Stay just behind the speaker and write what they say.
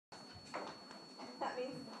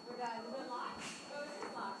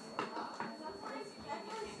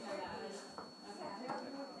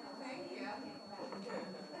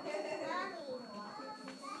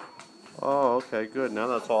Okay, good. Now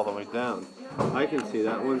that's all the way down. I can see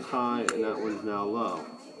that one's high and that one's now low.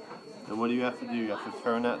 And what do you have to do? You have to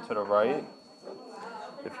turn that to the right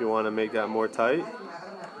if you want to make that more tight.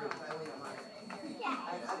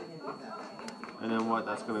 And then what?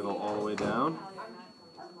 That's going to go all the way down.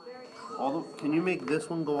 Can you make this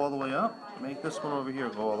one go all the way up? Make this one over here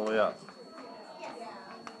go all the way up.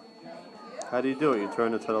 How do you do it? You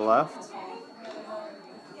turn it to the left.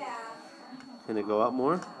 Can it go up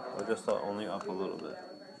more? Or just only up a little bit?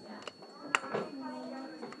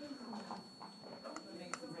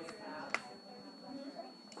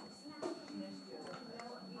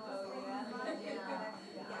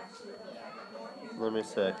 Let me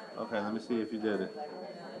see. Okay, let me see if you did it.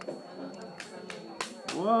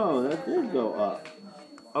 Whoa, that did go up.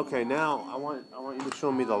 Okay, now I want you to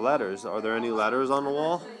show me the letters. Are there any letters on the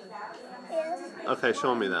wall? Yes. Okay,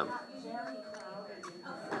 show me them.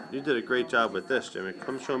 You did a great job with this, Jimmy.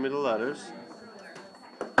 Come show me the letters.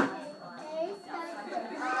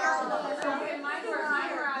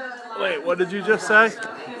 Wait, what did you just say?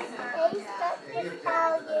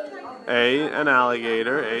 A, an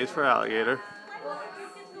alligator. A is for alligator.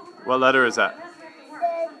 What letter is that?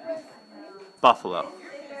 Buffalo.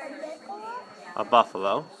 A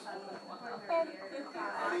buffalo.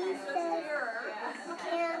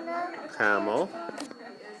 Camel.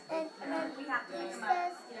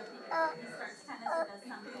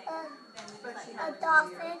 A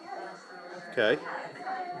dolphin. Okay.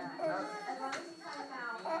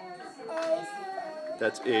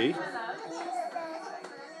 That's E.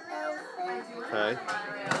 Okay.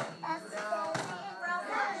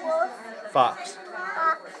 Fox.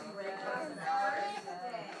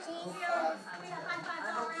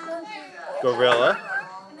 Gorilla.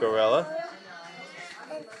 Gorilla.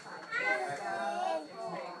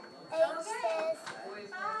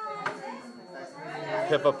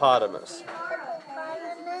 Hippopotamus.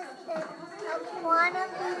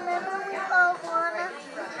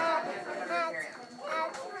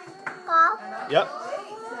 Yep.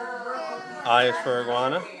 I is for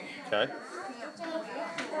iguana. Okay.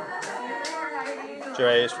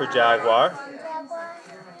 J is for jaguar.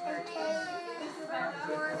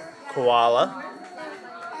 Koala.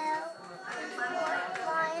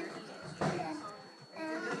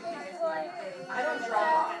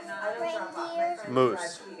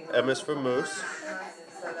 Moose. M is for moose.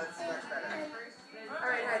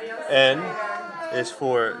 N is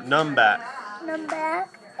for numbat. Numbat.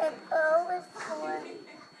 And O is for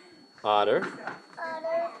Otter.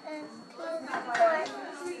 otter. And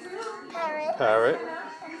P is for parrot. Parrot. Q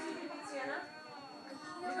is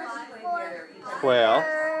for Quail.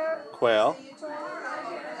 Quail.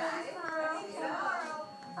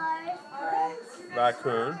 R is for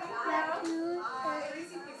Raccoon. raccoon.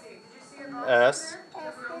 S. S is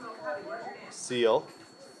for Seal.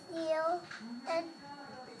 seal.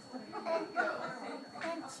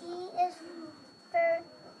 And T is for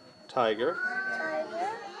Tiger.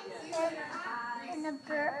 tiger. And a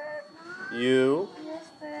bird. U. U is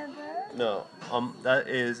for a bird. No. That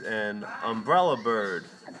is an umbrella bird.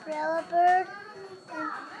 Umbrella bird.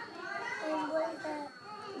 And what is that?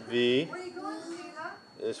 V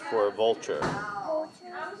is for vulture. Vulture.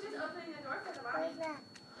 What is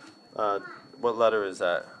that? What letter is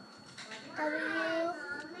that? W.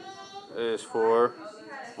 It is for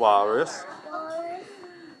walrus. Walrus.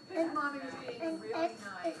 And X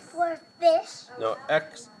is for fish. No,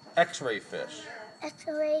 X-ray fish.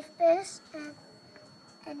 X-ray fish.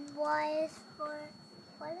 And Y is for,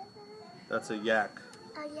 what is that? That's a yak.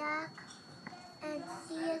 A yak. And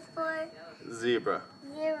C is for Zebra.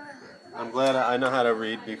 zebra. I'm glad I know how to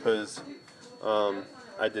read because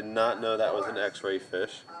I did not know that was an X-ray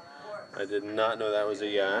fish. I did not know that was a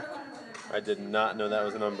yak. I did not know that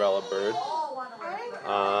was an umbrella bird.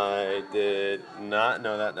 I did not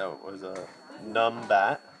know that was a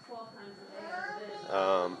numbat.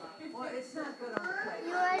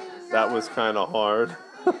 That was kind of hard.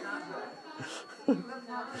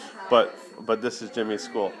 but this is Jimmy's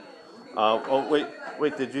school. Oh wait!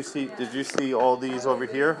 Did you see all these over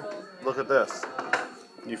here? Look at this.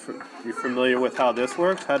 You familiar with how this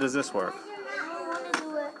works? How does this work? I want to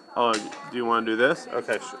do it. Oh, do you want to do this?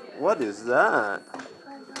 Okay. What is that?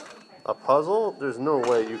 A puzzle? There's no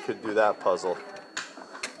way you could do that puzzle.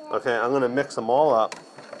 Okay, I'm gonna mix them all up.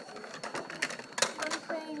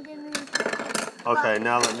 Okay,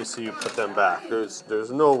 now let me see you put them back.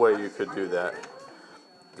 There's no way you could do that.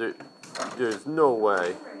 There's no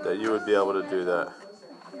way that you would be able to do that.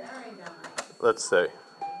 Let's see.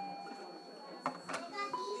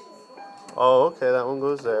 Oh, okay, that one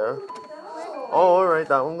goes there. Oh, alright,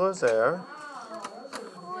 that one goes there.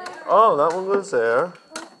 Oh, that one goes there.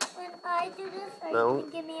 When I do this, are No. you going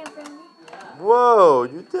to give me a brownie? Whoa,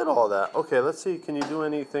 you did all that. Okay, let's see. Can you do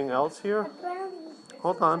anything else here? A brownie.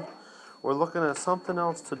 Hold on. We're looking at something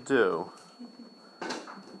else to do.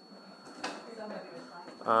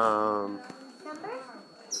 Numbers?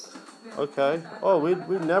 Okay. Oh, we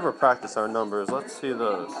never practice our numbers. Let's see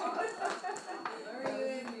those.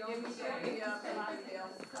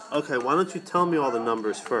 Okay, why don't you tell me all the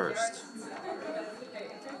numbers first?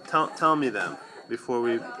 Tell me them before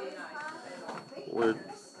we're Before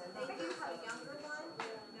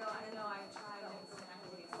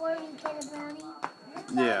we get a brownie?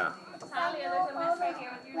 yeah. If I know all the letters,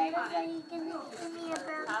 are you going to give me a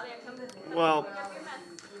brownie? Well,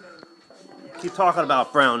 keep talking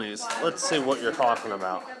about brownies. Let's see what you're talking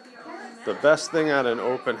about. The best thing at an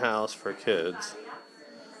open house for kids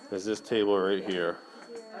is this table right here.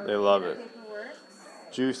 They love it.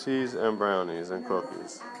 Juicies and brownies and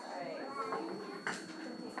cookies.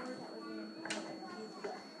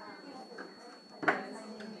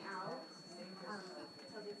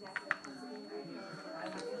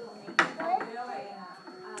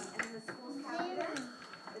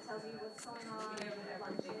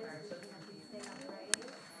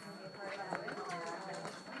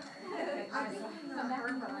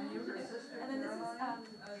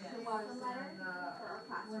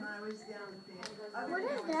 What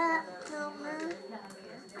is that number?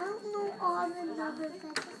 I don't know all the numbers.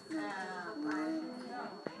 I just know 1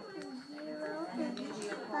 and 0 and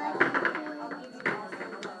 5 and 2.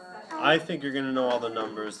 I think you're going to know all the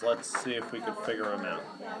numbers. Let's see if we can figure them out.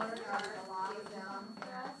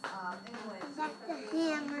 That's the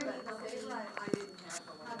hammer.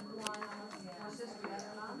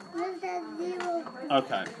 Where's that 0?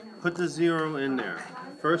 Okay, put the 0 in there.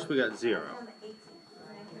 First we got 0.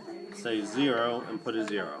 Say 0 and put a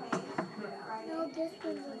 0. No, this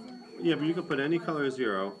one wasn't. Yeah, but you can put any color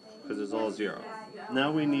 0 because it's all 0.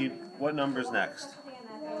 Now we need, what number's next?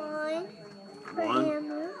 1 for 1.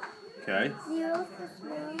 hammer. Okay. 0 for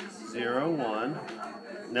small. 0, 1.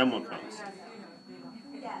 Then what comes?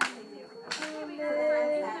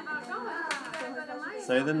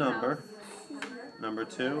 Say the number. Number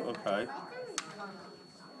 2, okay.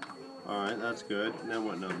 Alright, that's good. Then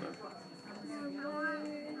what number?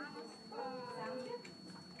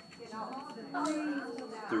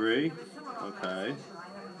 3, okay.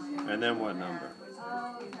 And then what number?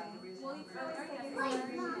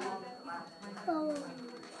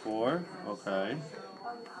 4, okay.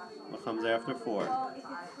 What comes after 4?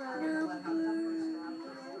 Number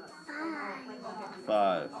 5.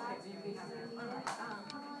 5.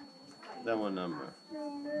 Then what number?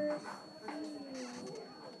 Number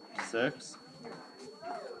 6.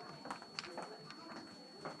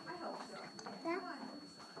 that.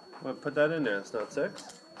 Well, put that in there. It's not 6.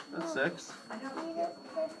 That's 6. See that's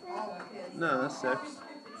different? No, that's 6.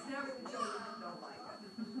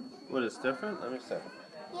 What is different? Let me see.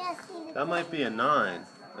 Yeah, see That might be a 9.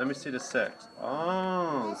 Let me see the 6.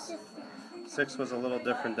 Oh, that's just 6 was a little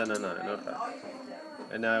different than a 9. Okay.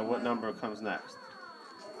 And now what number comes next?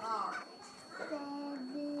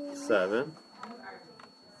 7. 7.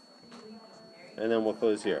 And then what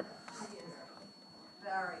goes here?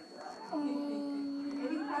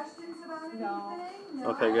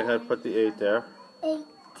 Okay, go ahead. Put the 8 there. 8.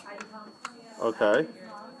 Okay.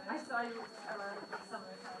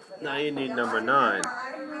 Now you need number 9.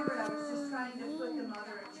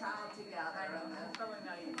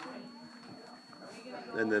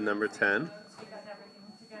 And then number 10.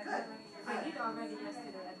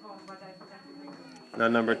 Now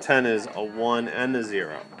number 10 is a 1 and a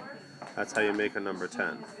 0. That's how you make a number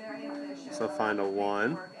 10. So find a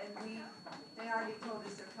 1.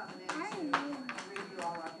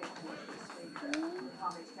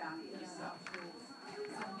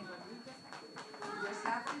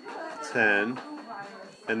 $10,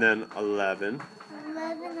 and then 11.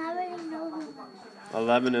 11, I already know the number.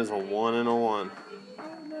 11 is a 1 and a 1.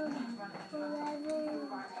 I know 11.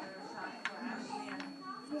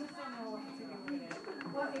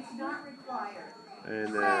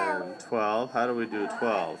 And then 12. How do we do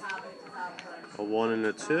 12? A 1 and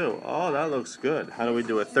a 2. Oh, that looks good. How do we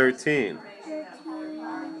do a 13? 13.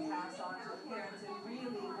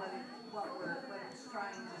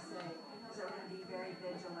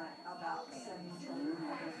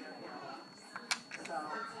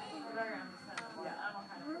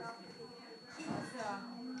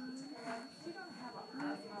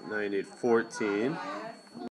 Now you need 14.